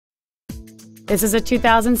This is a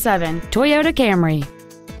 2007 Toyota Camry.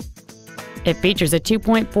 It features a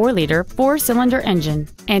 2.4-liter four-cylinder engine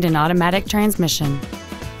and an automatic transmission.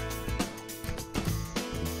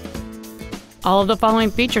 All of the following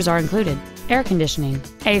features are included: air conditioning,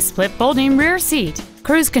 a split folding rear seat,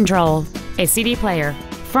 cruise control, a CD player,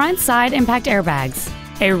 front side impact airbags,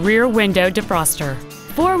 a rear window defroster,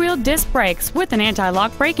 four-wheel disc brakes with an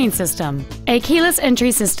anti-lock braking system, a keyless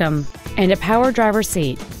entry system, and a power driver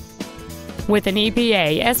seat. With an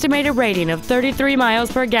EPA estimated rating of 33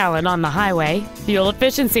 miles per gallon on the highway, fuel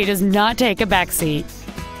efficiency does not take a backseat.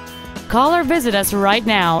 Call or visit us right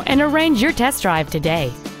now and arrange your test drive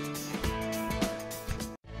today.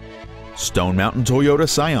 Stone Mountain Toyota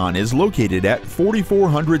Scion is located at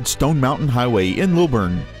 4400 Stone Mountain Highway in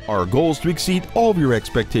Lilburn. Our goal is to exceed all of your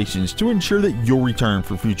expectations to ensure that you'll return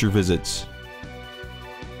for future visits.